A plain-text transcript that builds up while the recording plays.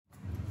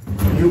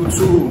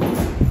YouTube?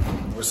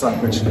 What's up,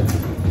 bitch?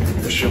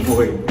 It's your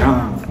boy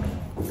Dom.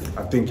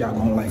 I think y'all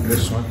gonna like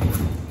this one.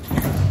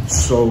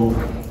 So,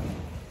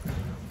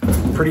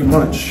 pretty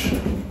much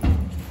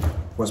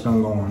what's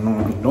been going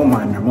on. Don't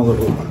mind me, I'm a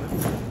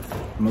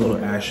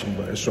little ashy,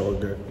 but it's all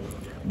good.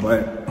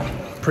 But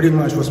pretty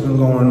much what's been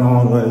going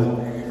on was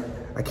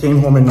I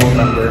came home in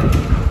November.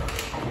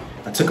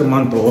 I took a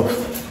month off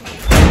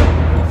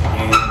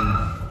and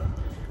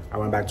I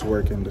went back to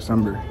work in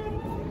December.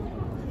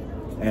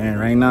 And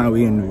right now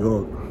we in New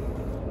York.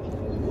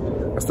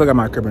 I still got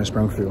my crib in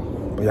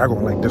Springfield, but y'all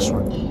gonna like this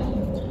one.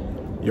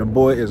 Your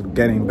boy is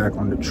getting back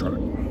on the truck.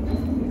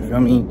 You feel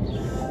me?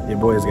 Your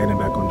boy is getting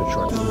back on the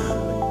truck.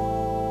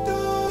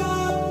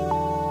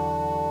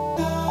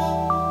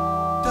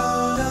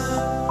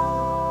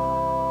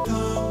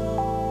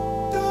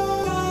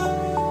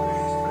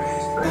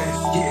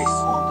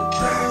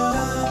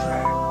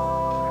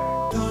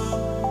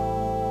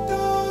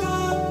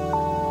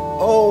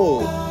 Oh,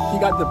 he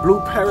got the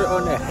blue parrot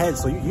on the head,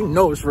 so you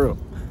know it's real.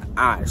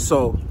 Alright,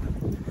 so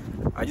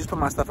I just put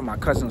my stuff in my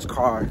cousin's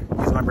car.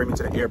 He's gonna bring me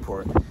to the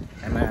airport,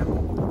 and then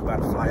I'm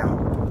about to fly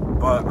out.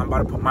 But I'm about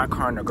to put my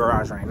car in the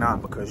garage right now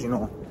because, you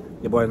know,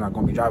 your boy's not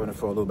gonna be driving it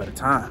for a little bit of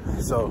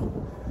time. So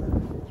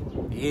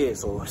yeah,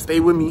 so stay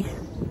with me.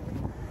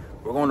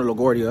 We're going to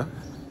LaGuardia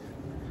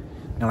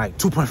in like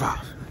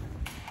 2.5.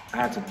 I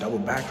had to double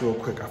back real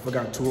quick. I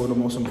forgot two of the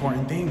most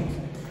important things.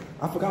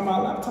 I forgot my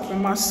laptop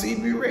and my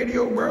CB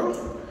radio, bro.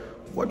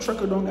 What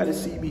trucker don't got a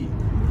CB?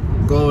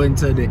 Going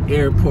to the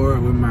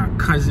airport with my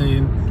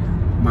cousin,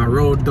 my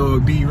road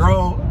dog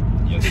B-Roll.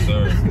 Yes,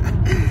 sir.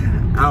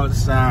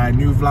 Outside,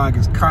 new vlog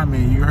is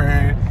coming. You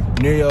heard?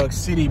 New York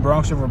City,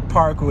 Bronx River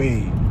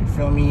Parkway. You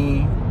feel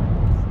me?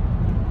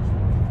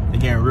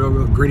 It get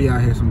real gritty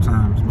out here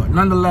sometimes. But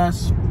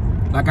nonetheless,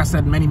 like I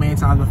said many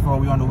times before,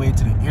 we on the way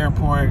to the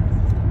airport.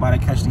 About to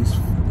catch this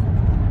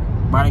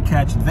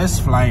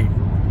flight.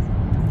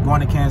 Going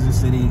to Kansas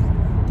City.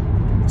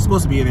 It's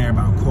supposed to be there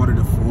about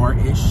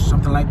 3:45-ish,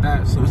 something like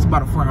that. So it's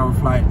about a 4-hour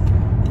flight.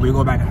 We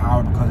go back an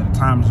hour because of the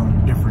time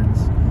zone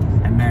difference.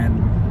 And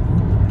then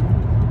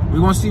we're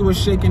gonna see what's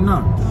shaking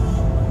up.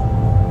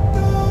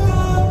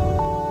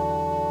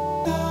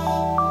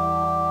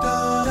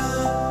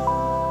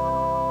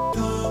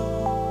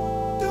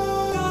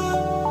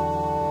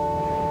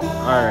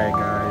 Alright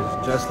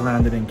guys, just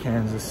landed in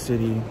Kansas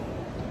City.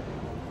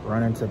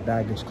 Running to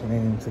baggage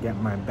claim to get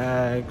my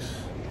bags.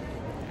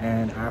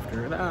 And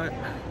after that,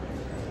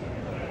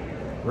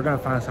 we're gonna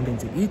find something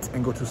to eat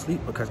and go to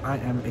sleep because I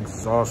am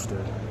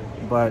exhausted.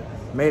 But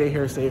made it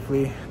here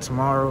safely.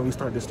 Tomorrow we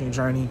start this new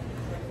journey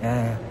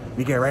and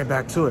we get right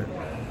back to it.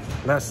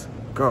 Let's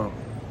go.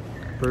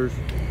 First,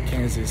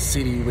 Kansas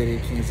City with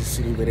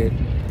it.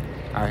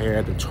 Out here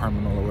at the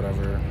terminal or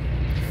whatever,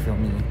 you feel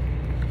me?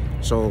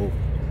 So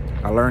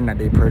I learned that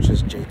they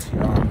purchased JCT,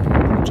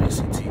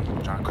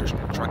 John Christian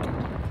Trucking.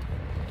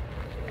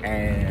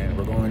 And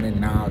we're going in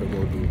now to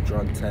go do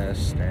drug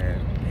tests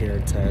and hair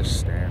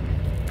tests and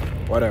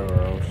whatever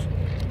else.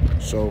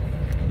 So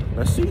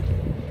let's see.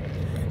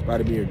 About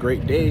to be a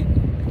great day.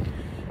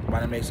 About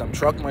to make some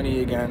truck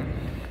money again.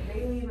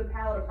 They leave a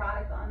pallet of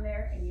products on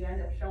there and you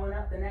end up showing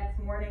up the next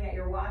morning at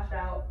your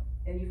washout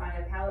and you find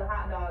a pallet of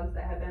hot dogs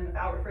that have been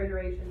without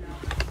refrigeration now.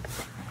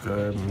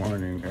 Good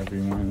morning,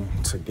 everyone.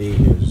 Today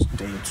is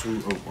day 2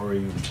 of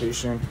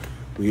orientation.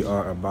 We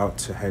are about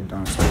to head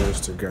downstairs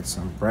to get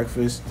some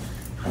breakfast,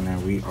 and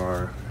then we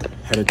are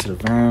headed to the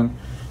van,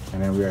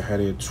 and then we are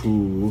headed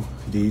to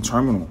the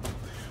terminal.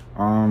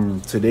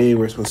 Today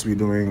we're supposed to be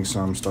doing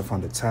some stuff on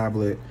the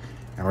tablet,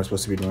 and we're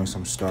supposed to be doing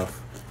some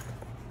stuff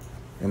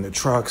in the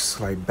trucks,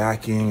 like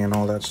backing and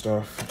all that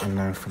stuff. And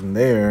then from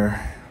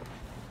there,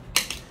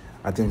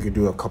 I think we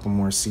do a couple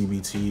more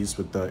CBTs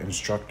with the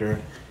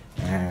instructor,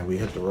 and we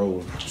hit the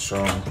road.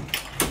 So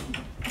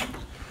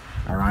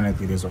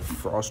ironically, there's a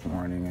frost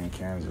warning in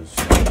Kansas.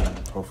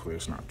 Hopefully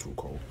it's not too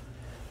cold,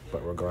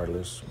 but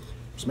regardless,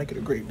 let's make it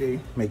a great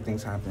day, make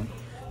things happen,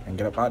 and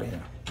get up out of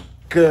here.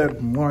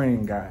 Good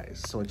morning,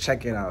 guys. So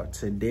check it out.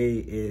 Today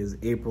is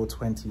April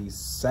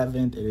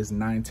 27th. It is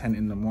 9:10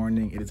 in the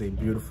morning. It is a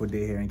beautiful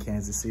day here in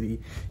Kansas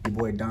City. Your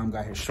boy Dom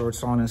got his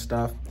shorts on and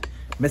stuff.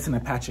 Missing a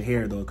patch of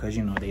hair though, because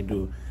you know they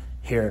do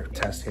hair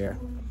test hair.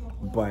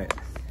 But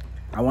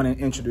I want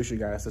to introduce you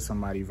guys to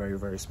somebody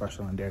very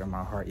special and dear to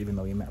my heart, even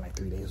though we met like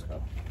 3 days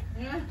ago.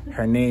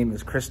 Her name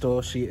is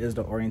Crystal. She is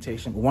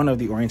one of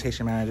the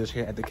orientation managers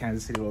here at the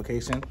Kansas City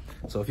location.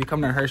 So if you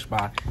come to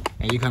Hirscbach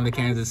and you come to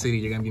Kansas City,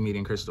 you're gonna be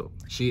meeting Crystal.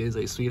 She is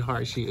a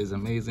sweetheart. She is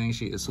amazing.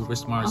 She is super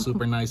smart,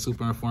 super nice,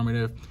 super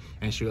informative,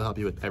 and she will help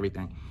you with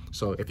everything.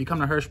 So if you come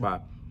to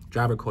Hirscbach,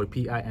 driver code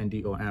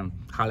PINDOM,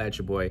 holla at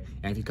your boy.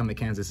 And if you come to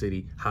Kansas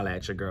City, holla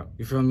at your girl.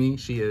 You feel me?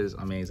 She is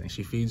amazing.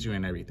 She feeds you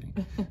and everything.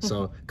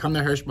 So come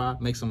to Hirscbach,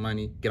 make some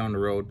money, get on the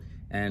road,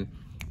 and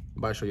I'm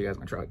about to show you guys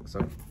my truck.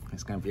 So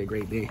it's gonna be a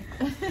great day.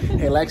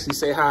 Hey Lexi,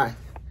 say hi.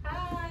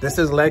 Hi. This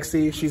is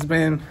Lexi. She's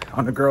been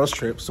on the girls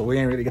trip, so we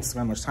ain't really get to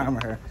spend much time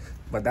with her.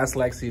 But that's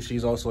Lexi.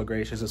 She's also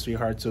great. She's a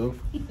sweetheart too.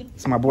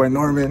 It's my boy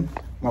Norman.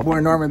 My boy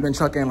Norman been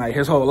trucking like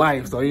his whole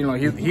life, so you know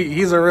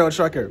he's a real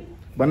trucker.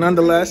 But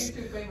nonetheless,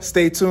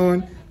 stay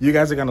tuned. You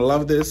guys are gonna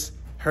love this.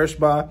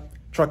 Hirscbach,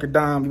 Trucker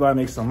Dom. You gotta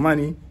make some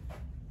money.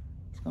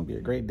 It's gonna be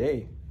a great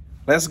day.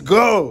 Let's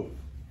go.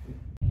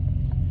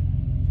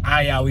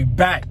 Alright, y'all, we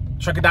back.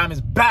 Trucker Dom is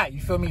back.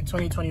 You feel me?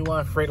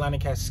 2021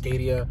 Freightliner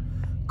Cascadia.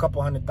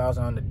 Couple $100,000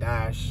 on the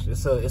dash.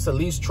 It's a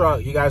lease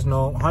truck. You guys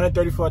know,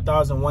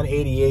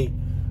 $134,188.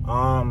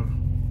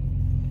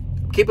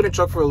 Keeping the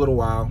truck for a little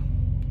while.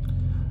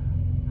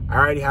 I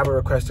already have a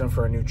request in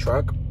for a new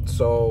truck,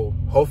 so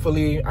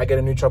hopefully I get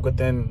a new truck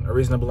within a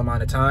reasonable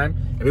amount of time,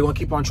 and we're gonna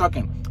keep on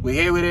trucking. We're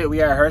here with it.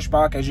 We at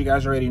Hirscbach, as you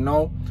guys already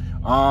know.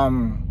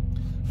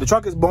 The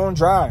truck is bone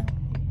dry.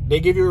 They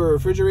give you a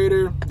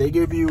refrigerator. They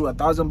give you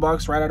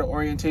 $1,000 right out of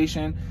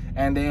orientation,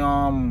 and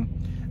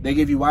they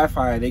give you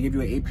Wi-Fi. They give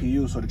you an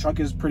APU, so the truck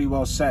is pretty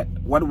well set.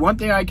 One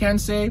thing I can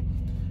say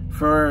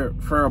for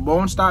a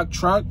bone stock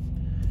truck,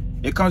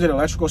 it comes with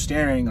electrical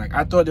steering. Like,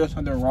 I thought there was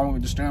something wrong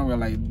with the steering wheel.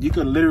 Like, you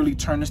could literally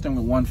turn this thing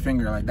with one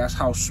finger. Like, that's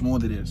how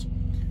smooth it is.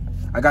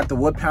 I got the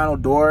wood panel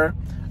door.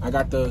 I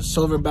got the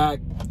silverback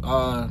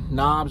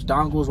knobs,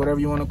 dongles, whatever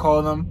you want to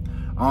call them.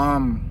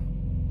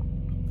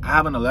 I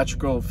have an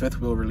electrical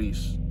fifth wheel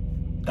release.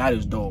 That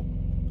is dope.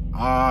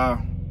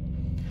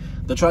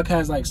 The truck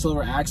has like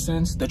silver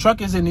accents. The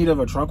truck is in need of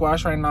a truck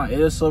wash right now.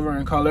 It is silver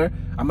in color.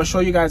 I'm gonna show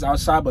you guys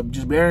outside, but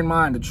just bear in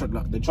mind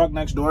the truck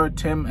next door,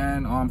 Tim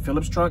and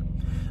Philip's truck,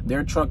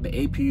 their truck, the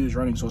APU is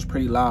running, so it's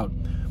pretty loud.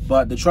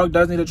 But the truck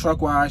does need a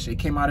truck wash. It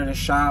came out of the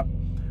shop.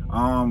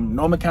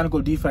 No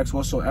mechanical defects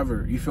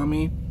whatsoever. You feel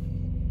me?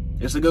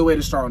 It's a good way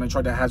to start on a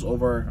truck that has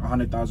over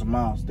 100,000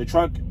 miles. The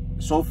truck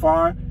so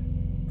far,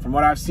 from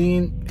what I've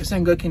seen, it's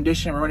in good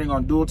condition. We're running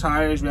on dual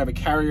tires. We have a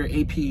Carrier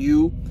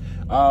APU.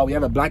 We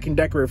have a Black &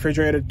 Decker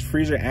refrigerator,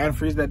 freezer, and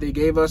freezer that they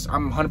gave us.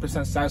 I'm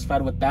 100%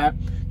 satisfied with that.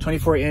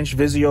 24-inch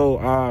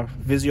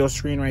Vizio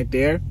screen right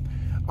there.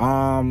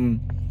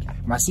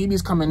 My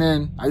CB's coming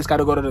in. I just got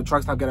to go to the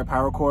truck stop, get a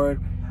power cord.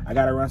 I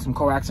got to run some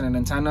coax and an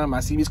antenna. My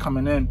CB's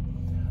coming in.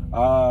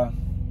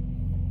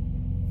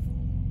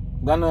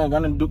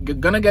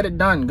 Gonna get it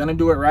done. Gonna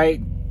do it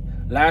right.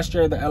 Last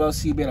year, the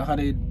LLC paid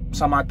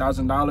 $100-some-odd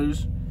thousand.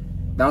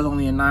 That was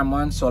only in 9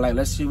 months. So, like,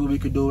 let's see what we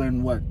could do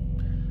in, what,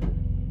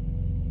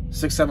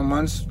 6-7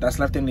 months that's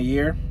left in the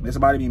year. It's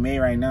about to be May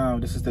right now.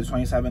 This is the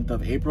 27th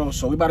of April,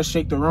 so we about to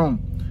shake the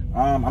room.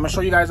 I'm gonna show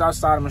you guys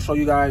outside. I'm gonna show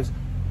you guys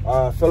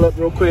Philip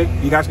real quick.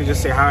 You guys can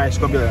just say hi. It's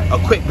gonna be a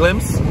quick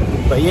glimpse,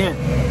 but yeah.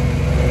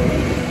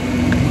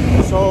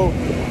 So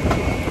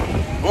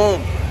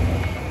boom,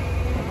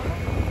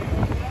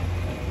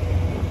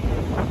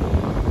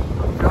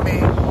 feel me?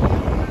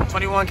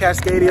 21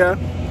 Cascadia.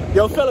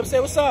 Yo, Philip, say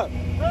what's up.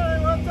 Hey,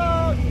 what's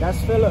up? That's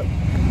Philip.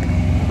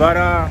 But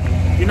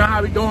you know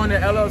how we doing the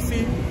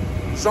LLC?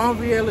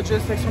 Janvier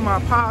logistics for my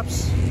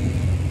pops.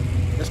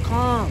 It's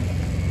calm.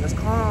 It's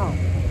calm.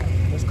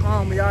 It's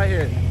calm. We out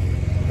here.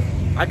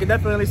 I can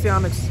definitely see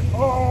I'm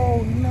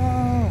oh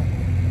no.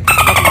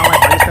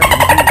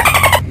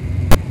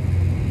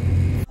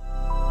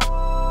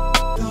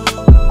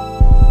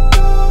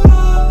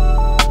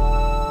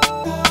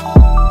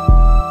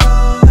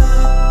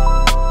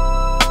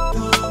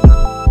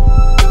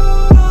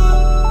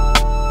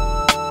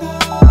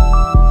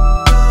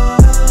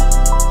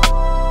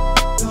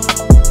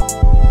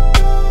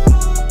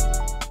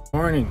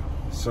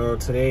 So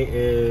today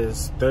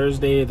is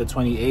Thursday the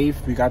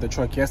 28th. We got the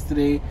truck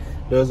yesterday.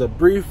 There was a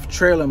brief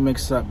trailer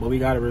mix-up, but we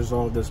got it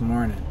resolved this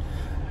morning.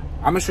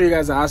 I'm gonna show you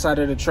guys the outside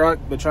of the truck.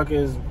 The truck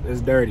is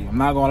dirty. I'm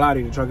not gonna lie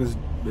to you. The truck is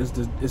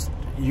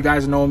you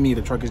guys know me.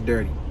 The truck is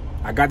dirty.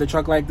 I got the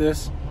truck like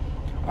this.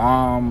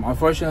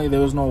 Unfortunately,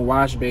 there was no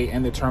wash bay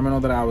in the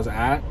terminal that I was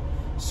at,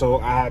 so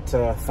I had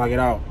to thug it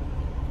out.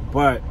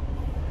 But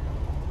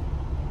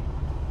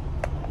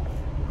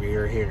we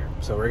are here,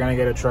 so we're gonna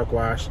get a truck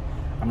wash.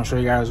 I'm gonna show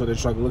you guys what the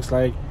truck looks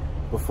like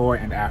before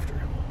and after.